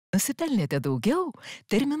Nusipelnėte daugiau?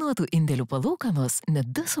 Terminuotų indėlių palūkanos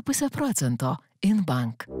net 2,5%.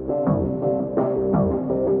 Inbank.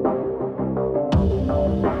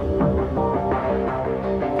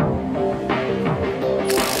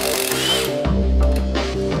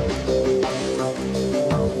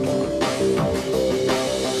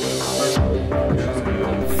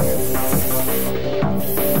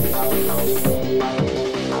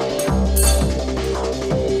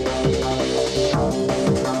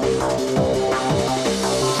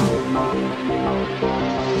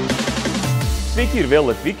 Sveiki ir vėl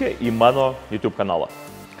atvykę į mano YouTube kanalą.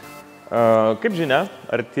 Kaip žinia,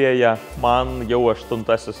 artėja man jau 8.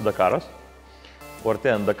 Dakaras. O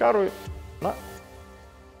artėjant Dakarui,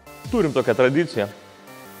 turim tokią tradiciją.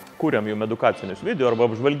 Kūriam jums edukacinius video arba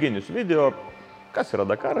apžvalginius video, kas yra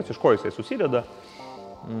Dakaras, iš ko jisai susideda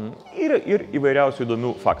ir įvairiausių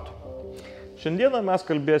įdomių faktų. Šiandieną mes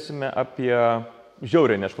kalbėsime apie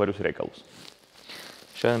žiauriai nešvarius reikalus.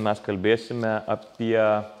 Šiandien mes kalbėsime apie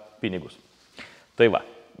pinigus. Tai va,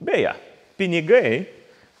 beje, pinigai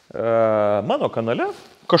mano kanale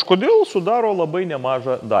kažkodėl sudaro labai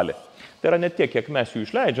nemažą dalį. Tai yra ne tiek, kiek mes jų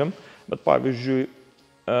išleidžiam, bet pavyzdžiui,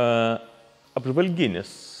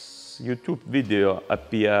 apžvalginis YouTube video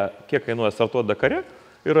apie kiek kainuoja startuoti Dakare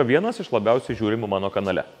yra vienas iš labiausiai žiūrimų mano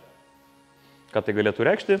kanale. Ką tai galėtų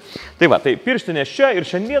reikšti? Tai va, tai pirštinės čia ir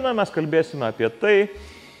šiandieną mes kalbėsime apie tai,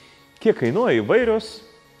 kiek kainuoja įvairios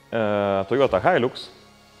Toyota Hilux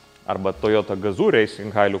arba Toyota Gazoo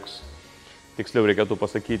Racing Hilux, tiksliau reikėtų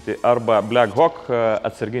pasakyti, arba Black Hawk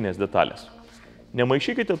atsarginės detalės.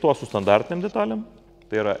 Nemaišykite tuo su standartiniam detalėm,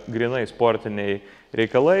 tai yra grinai sportiniai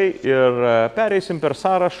reikalai ir pereisim per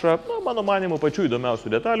sąrašą, mano manimu, pačių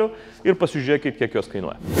įdomiausių detalių ir pasižiūrėkit, kiek jos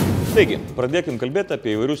kainuoja. Taigi, pradėkim kalbėti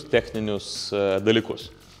apie įvairius techninius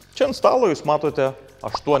dalykus. Čia ant stalo jūs matote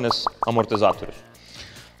 8 amortizatorius.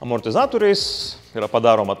 Amortizatoriais yra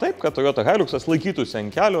padaroma taip, kad Toyota Hiluxas laikytųsi ant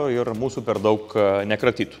kelio ir mūsų per daug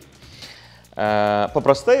nekratytų.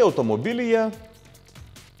 Paprastai automobilyje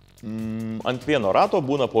ant vieno rato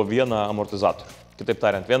būna po vieną amortizatorių. Kitaip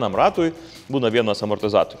tariant, vienam ratui būna vienas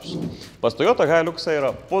amortizatorius. Pas Toyota Hiluxą yra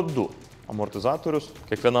po 2 amortizatorius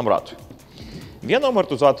kiekvienam ratui. Vieno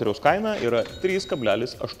amortizatoriaus kaina yra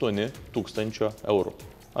 3,8 tūkstančio eurų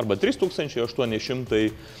arba 3800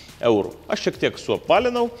 eurų. Aš šiek tiek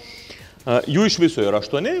suapalinau. Jų iš viso yra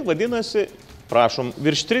 8, vadinasi, prašom,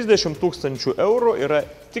 virš 30 000 eurų yra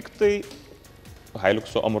tik tai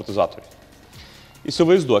Hiluxo amortizatoriai.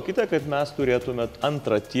 Įsivaizduokite, kad mes turėtumėt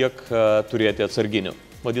antrą tiek turėti atsarginių.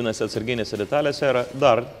 Vadinasi, atsarginėse detalėse yra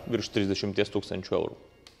dar virš 30 000 eurų.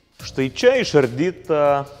 Štai čia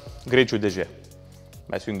išardyta greičių dėžė.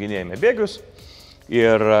 Mes junginėjame bėgius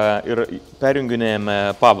ir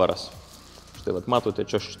perjunginėjame pavaras. Štai vat, matote,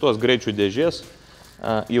 čia šitos greičių dėžės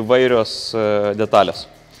įvairios detalės.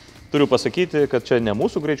 Turiu pasakyti, kad čia ne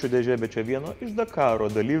mūsų greičių dėžė, bet čia vieno iš Dakaro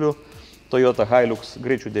dalyvių Toyota Hilux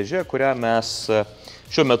greičių dėžė, kurią mes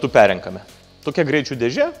šiuo metu perenkame. Tokia greičių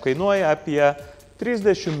dėžė kainuoja apie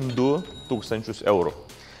 32 000 eurų.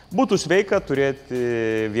 Būtų sveika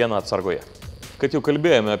turėti vieną atsargoje. Kad jau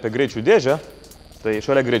kalbėjome apie greičių dėžę, tai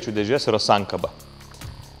šalia greičių dėžės yra sankaba.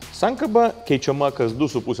 Sankaba keičiama kas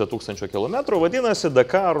 2,5 tūkstančio kilometrų, vadinasi,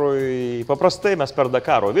 Dakarui, paprastai mes per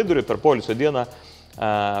Dakaro vidurį, per poilsio dieną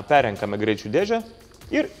perenkame greičių dėžę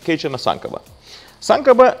ir keičiame sankabą.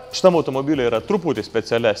 Sankaba šitam automobiliui yra truputį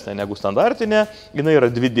specialesnė negu standartinė, jinai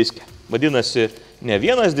yra dvidiskė. Vadinasi, ne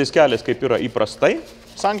vienas diskelis, kaip yra įprastai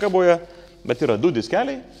sankaboje, bet yra 2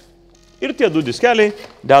 diskeliai ir tie 2 diskeliai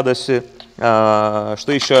dedasi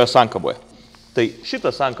štai šioje sankaboje. Tai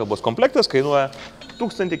šitas sankabos komplektas kainuoja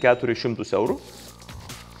 1400 eurų,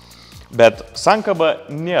 bet sankaba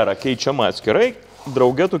nėra keičiama atskirai,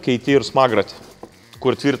 drauge tu keiti ir smagratį,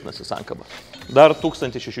 kur tvirtinasi sankaba. Dar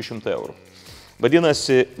 1600 eurų.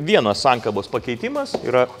 Vadinasi, vienas sankabos pakeitimas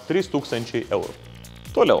yra 3000 eurų.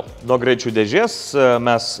 Toliau, nuo greičių dėžės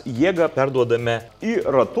mes jėgą perduodame į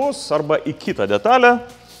ratus arba į kitą detalę.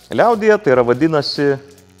 Liaudyje tai yra vadinasi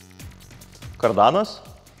kardanas,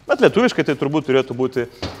 bet lietuviškai tai turbūt turėtų būti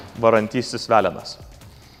varantysis velenas.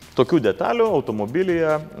 Tokių detalių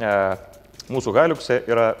automobilyje mūsų Hiluxe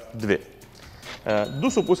yra 2.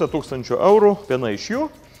 2,5 tūkstančio eurų, viena iš jų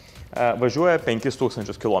važiuoja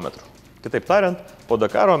 5000 km. Kitaip tariant, po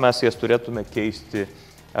Dakaro mes jas turėtume keisti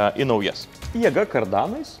į naujas. Jėga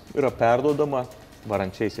kardanais yra perduodama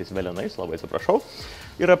varančiaisiais velenais, labai atsiprašau,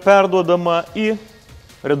 yra perduodama į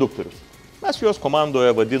reduktorius. Mes juos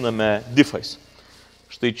komandoje vadiname diffais.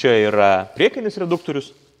 Štai čia yra priekinis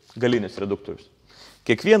reduktorius, galinis reduktorius.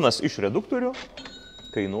 Kiekvienas iš reduktorių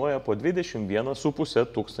kainuoja po 21,5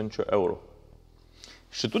 tūkstančio eurų.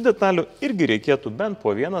 Šitų detalių irgi reikėtų bent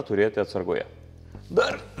po vieną turėti atsargoje.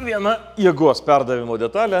 Dar viena jėgos perdavimo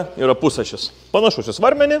detalė yra pusašis. Panašus į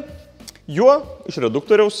svarmenį, juo iš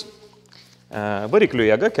reduktoriaus variklių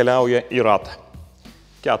jėga keliauja į ratą.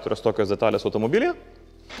 4 tokios detalės automobilyje,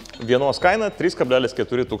 vienos kaina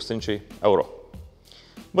 3,4 tūkstančiai eurų.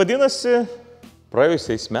 Vadinasi,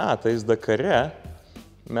 praėjusiais metais Dakare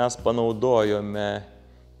mes panaudojome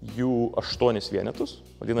jų 8 vienetus,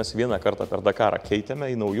 vadinasi, vieną kartą per Dakarą keitėme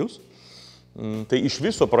į naujus. Tai iš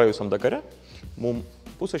viso praėjusiam Dakare mums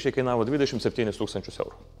pusašiai kainavo 27 tūkstančius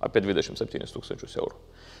eurų, apie 27 tūkstančius eurų.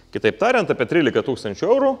 Kitaip tariant, apie 13 tūkstančių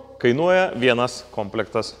eurų kainuoja vienas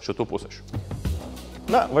komplektas šitų pusašių.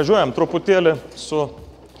 Na, važiuojam truputėlį su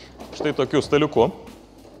štai tokiu staliuku.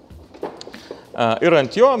 Ir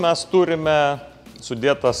ant jo mes turime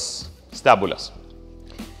sudėtas stebulės.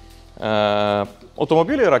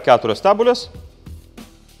 Automobiliai yra 4 stebulės.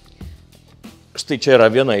 Štai čia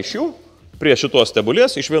yra viena iš jų. Prie šitos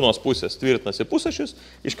stebulės iš vienos pusės tvirtinasi pusašis,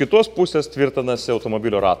 iš kitos pusės tvirtinasi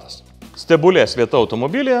automobilio ratas. Stebulės vieta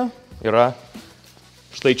automobilyje yra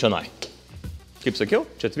štai čianai. Kaip sakiau,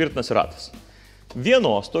 čia tvirtinasi ratas.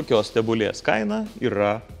 Vienos tokios stebulės kaina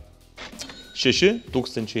yra 6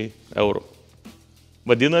 tūkstančiai eurų.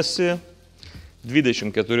 Vadinasi,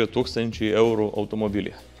 24 tūkstančiai eurų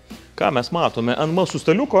automobilyje. Ką mes matome ant mūsų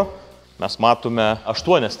staliuko? Mes matome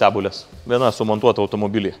 8 stebulės, viena sumontuota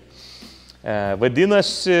automobilyje.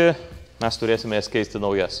 Vadinasi, mes turėsime jas keisti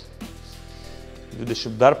naujas.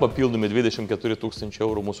 Dar papildomi 24 tūkstančiai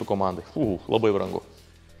eurų mūsų komandai. Labai brangu.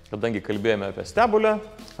 Kadangi kalbėjome apie stebulę,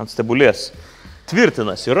 ant stebulės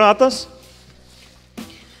tvirtinasi ratas.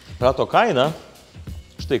 Rato kaina,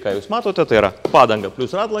 štai ką jūs matote, tai yra padanga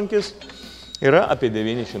plus ratlankis, yra apie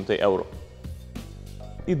 900 eurų.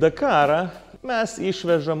 Į Dakarą mes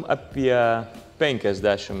išvežam apie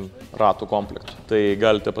 50 ratų komplektų. Tai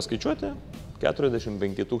galite paskaičiuoti,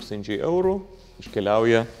 45 tūkstančiai eurų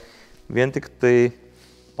iškeliauja vien tik tai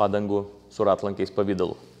padangų su ratlankiais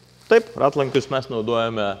pavidalu. Taip, ratlankius mes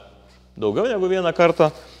naudojame daugiau negu vieną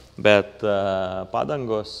kartą, bet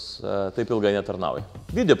padangos taip ilgai netarnauja.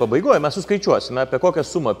 Video pabaigoje mes suskaičiuosime, apie kokią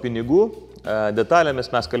sumą pinigų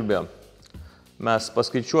detalėmis mes kalbėjom. Mes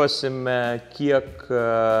paskaičiuosime, kiek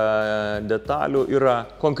detalių yra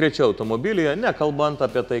konkrečiai automobilyje, nekalbant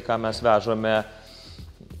apie tai, ką mes vežame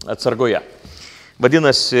atsargoje.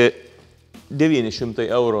 Vadinasi, 900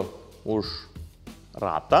 eurų už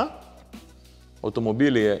ratą.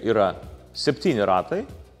 Automobilyje yra 7 ratai,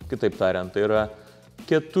 kitaip tariant, tai yra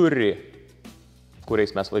 4,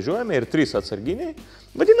 kuriais mes važiuojame, ir 3 atsarginiai.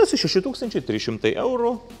 Vadinasi, 6300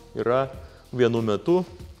 eurų yra vienu metu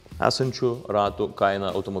esančių ratų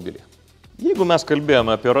kaina automobilyje. Jeigu mes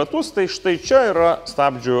kalbėjome apie ratus, tai štai čia yra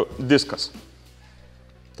stabdžių diskas.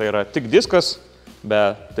 Tai yra tik diskas,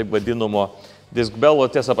 be taip vadinamo diskbelo,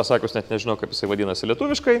 tiesą pasakius, net nežinau, kaip jisai vadinasi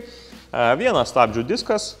lietuviškai. Vienas stabdžių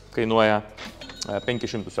diskas kainuoja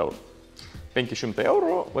 500 eurų. 500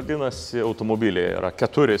 eurų, vadinasi, automobilyje yra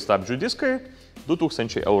 4 stabdžių diskai,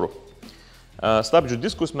 2000 eurų. Stabdžių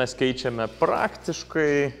diskus mes keičiame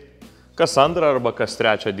praktiškai kas 2 arba kas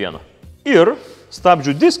 3 dieną. Ir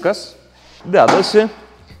stabdžių diskas dedasi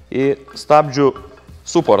į stabdžių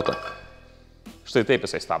suportą. Štai taip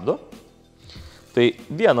jisai stabdo. Tai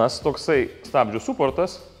vienas toksai stabdžių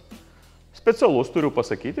suportas, specialus, turiu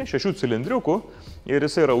pasakyti, 6 cilindriukų, ir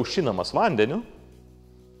jisai yra užšinamas vandeniu.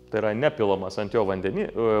 Tai yra nepilamas ant jo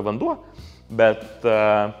vanduo, bet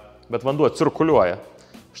vanduo cirkuliuoja.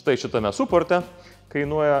 Štai šitame suporte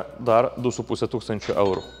kainuoja dar 2500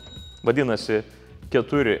 eurų. Vadinasi,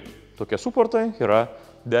 4 tokie suportai yra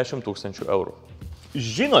 10 000 eurų.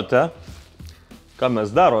 Žinote, ką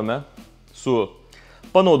mes darome su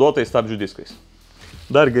panaudotais stabdžių diskais?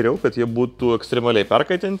 Dar geriau, kad jie būtų ekstremaliai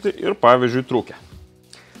perkaitinti ir, pavyzdžiui, trūkę.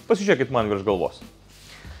 Pasižiūrėkit man virš galvos.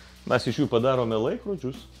 Mes iš jų padarome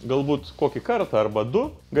laikrodžius, galbūt kokį kartą arba 2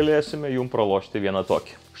 galėsime jums pralošti vieną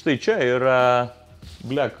tokį. Štai čia yra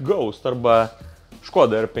Black Ghost arba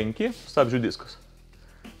Škoda R5 stabdžių diskas.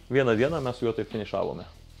 Vieną dieną mes su juo taip finišavome.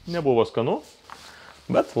 Nebuvo skanu,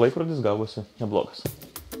 bet laikrodis gavosi neblogas.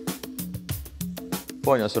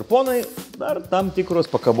 Ponios ir ponai, dar tam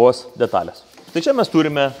tikros pakabos detalės. Štai čia mes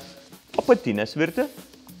turime apatinę svirtį,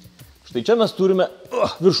 štai čia mes turime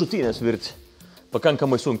viršutinę svirtį,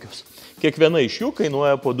 pakankamai sunkios. Kiekviena iš jų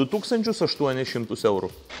kainuoja po 2800 eurų.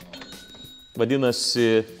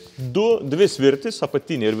 Vadinasi, 2 svirtis,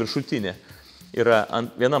 apatinė ir viršutinė, yra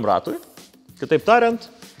ant vienam ratui. Kitaip tariant,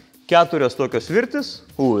 4 tokios svirtis,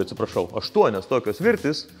 8 tokios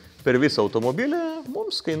svirtis per visą automobilį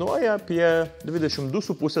mums kainuoja apie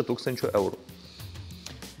 22,5 tūkstančių eurų.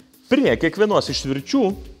 Prie kiekvienos iš svirčių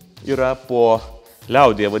yra po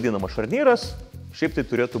liaudėje vadinamas šarnyras, šiaip tai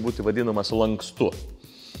turėtų būti vadinamas lankstu.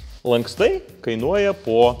 Lankstai kainuoja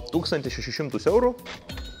po 1600 eurų.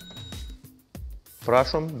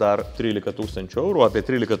 Prašom, dar 13 000 eurų, apie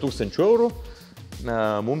 13 000 eurų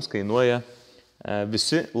mums kainuoja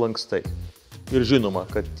visi lankstai. Ir žinoma,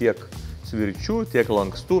 kad tiek svirčių, tiek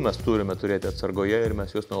lankstų mes turime turėti atsargoje ir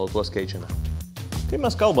mes juos nuolatos keičiame. Kai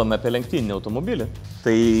mes kalbame apie lenktyninį automobilį,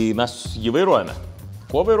 tai mes jį vairuojame.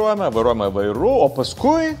 Kuo vairuojame? Vairuojame vairu, o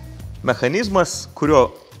paskui mechanizmas,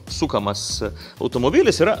 kurio sukamas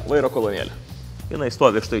automobilis, yra vairo kolonėlė. Jinai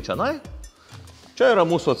stovi štai čianai. Čia yra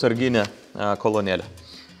mūsų atsarginė kolonėlė.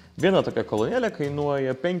 Viena tokia kolonėlė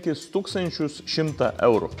kainuoja 5100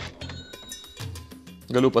 eurų.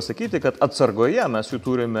 Galiu pasakyti, kad atsargoje mes jų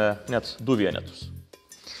turime net 2 vienetus.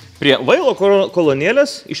 Prie vairo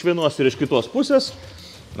kolonėlės iš vienos ir iš kitos pusės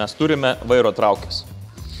mes turime vairo traukės.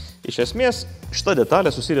 Iš esmės, šita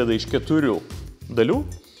detalė susideda iš 4 dalių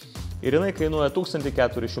ir jinai kainuoja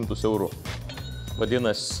 1400 eurų.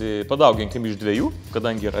 Vadinasi, padauginkim iš 2,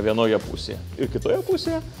 kadangi yra vienoje pusėje ir kitoje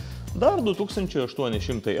pusėje, dar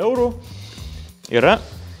 2800 eurų yra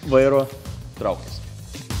vairo traukės.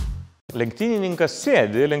 Lenktynininkas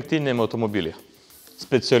sėdi lenktyniniame automobilyje,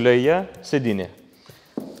 specialioje sėdinėje.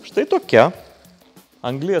 Štai tokia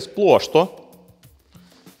anglies pluošto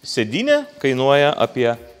sėdinė kainuoja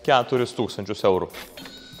apie 4000 eurų.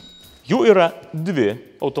 Jų yra 2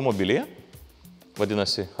 automobilyje,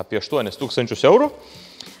 vadinasi apie 8000 eurų.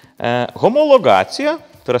 Homologacija,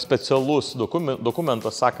 tai yra specialus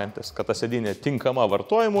dokumentas sakantis, kad ta sėdinė tinkama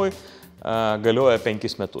vartojimui, galioja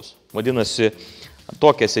 5 metus. Vadinasi,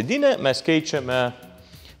 tokią sėdinę mes keičiame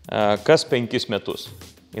kas 5 metus.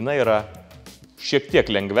 Jis yra šiek tiek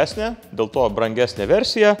lengvesnė, dėl to brangesnė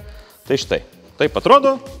versija. Tai štai, taip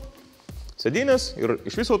atrodo sėdinės ir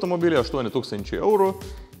iš viso automobilio 8000 eurų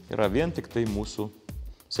yra vien tik tai mūsų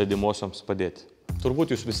sėdimosioms padėti. Turbūt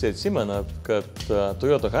jūs visi atsimena, kad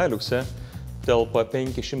Toyota Hilux'e telpa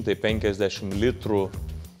 550 litrų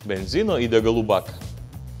benzino į degalų baką.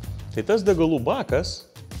 Tai tas degalų bakas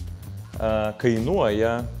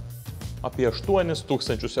kainuoja apie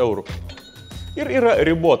 8000 eurų. Ir yra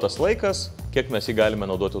ribotas laikas, kiek mes jį galime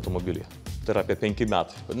naudoti automobilyje. Tai yra apie 5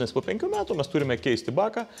 metai. Vadinasi, po 5 metų mes turime keisti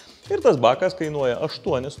baką ir tas bakas kainuoja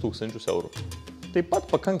 8000 eurų. Taip pat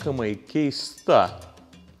pakankamai keista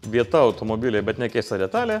vieta automobilyje, bet nekeista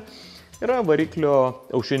detalė, yra variklio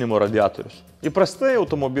aušinimo radiatorius. Įprastai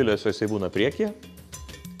automobiliuose jisai būna priekyje,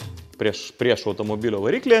 prieš automobilio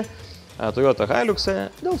variklį. Toyota Hilux'e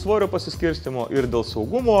dėl svorio pasiskirstimo ir dėl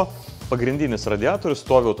saugumo pagrindinis radiatorius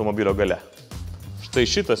stovi automobilio gale. Štai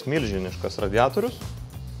šitas milžiniškas radiatorius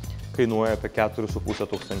kainuoja apie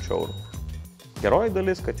 4500 eurų. Geroji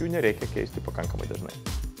dalis, kad jų nereikia keisti pakankamai dažnai.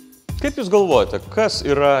 Kaip jūs galvojate, kas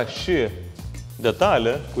yra ši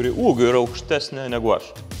detalė, kuri ūgiu yra aukštesnė negu aš?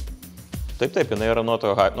 Taip, jinai yra nuo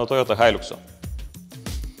Toyota Hilux'o.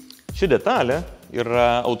 Ši detalė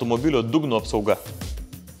yra automobilio dugno apsauga.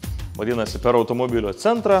 Vadinasi, per automobilio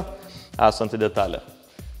centrą esanti detalė.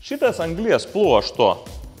 Šitas anglies pluošto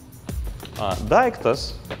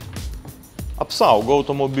daiktas apsaugo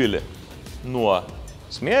automobilį nuo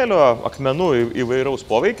smėlio, akmenų įvairaus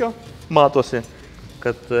poveikio. Matosi,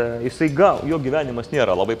 kad jo gyvenimas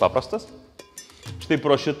nėra labai paprastas. Štai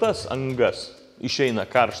pro šitas angas išeina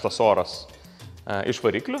karštas oras iš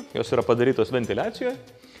variklio, jos yra padarytos ventiliacijoje.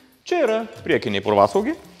 Čia yra priekiniai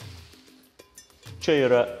purvasaugiai. Čia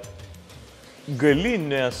yra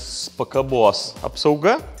galinės pakabos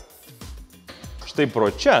apsauga. Štai pro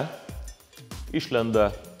čia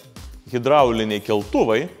išlenda hidrauliniai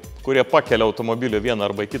keltuvai, kurie pakelia automobilį vieną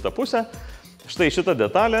arba į kitą pusę. Štai šita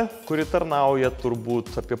detalė, kuri tarnauja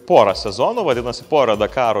turbūt apie porą sezonų, vadinasi porą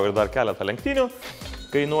Dakaro ir dar keletą lenktynių,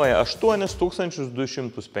 kainuoja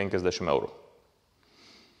 8250 eurų.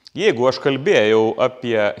 Jeigu aš kalbėjau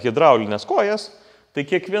apie hidraulinės kojas, tai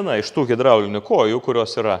kiekviena iš tų hidraulinių kojų,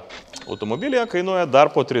 kurios yra automobilyje, kainuoja dar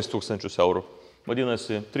po 3000 eurų.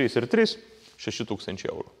 Vadinasi, 3 ir 3 – 6000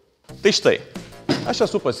 eurų. Tai štai, aš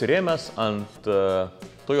esu pasirėmęs ant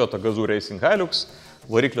Toyota Gazoo Racing Hilux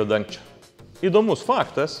variklio dangčio. Įdomus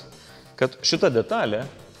faktas, kad šita detalė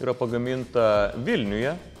yra pagaminta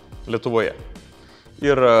Vilniuje, Lietuvoje.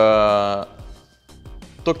 Ir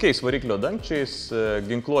tokiais variklio dangčiais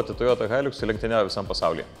ginkluoti Toyota Hilux lenktyniauja visam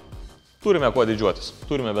pasaulyje. Turime kuo didžiuotis.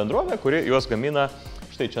 Turime bendrovę, kuri juos gamina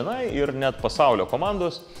štai čianai ir net pasaulio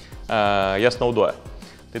komandos jas naudoja.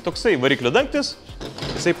 Tai toksai variklio dangtis,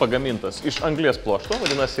 jisai pagamintas iš anglies pluošto,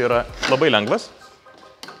 vadinasi, yra labai lengvas.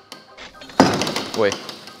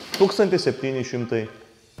 1700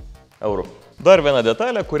 eurų. Dar viena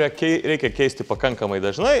detalė, kurią reikia keisti pakankamai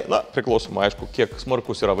dažnai, na, priklausoma, aišku, kiek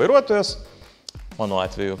smarkus yra vairuotojas, mano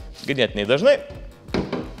atveju ganėtinai dažnai.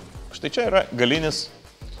 Štai čia yra galinis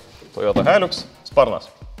Toyota Hilux sparnas.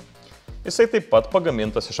 Jisai taip pat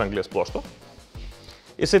pagamintas iš anglies pluošto.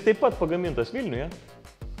 Jisai taip pat pagamintas Vilniuje.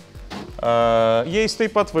 Jais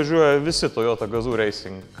taip pat važiuoja visi Toyota Gazoo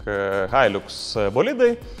Racing Hilux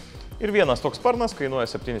bolidai. Ir vienas toks sparnas kainuoja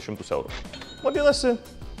 700 eurų. Vadinasi,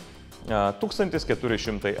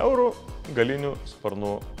 1400 eurų galinių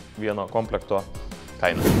sparnų vieno komplekto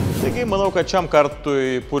kaina. Taigi, manau, kad šiam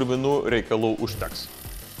kartui purvinų reikalų užteks.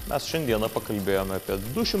 Mes šiandieną pakalbėjome apie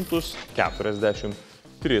 243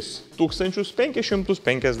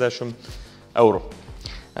 550 eurų.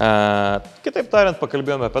 Kitaip tariant,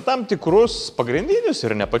 pakalbėjome apie tam tikrus pagrindinius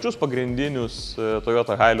ir ne pačius pagrindinius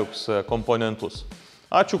Toyota Hilux komponentus.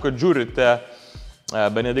 Ačiū, kad žiūrite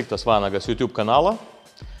Benediktas Vanagas YouTube kanalą.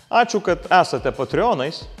 Ačiū, kad esate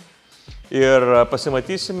Patreonais ir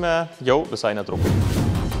pasimatysime jau visai netrukus.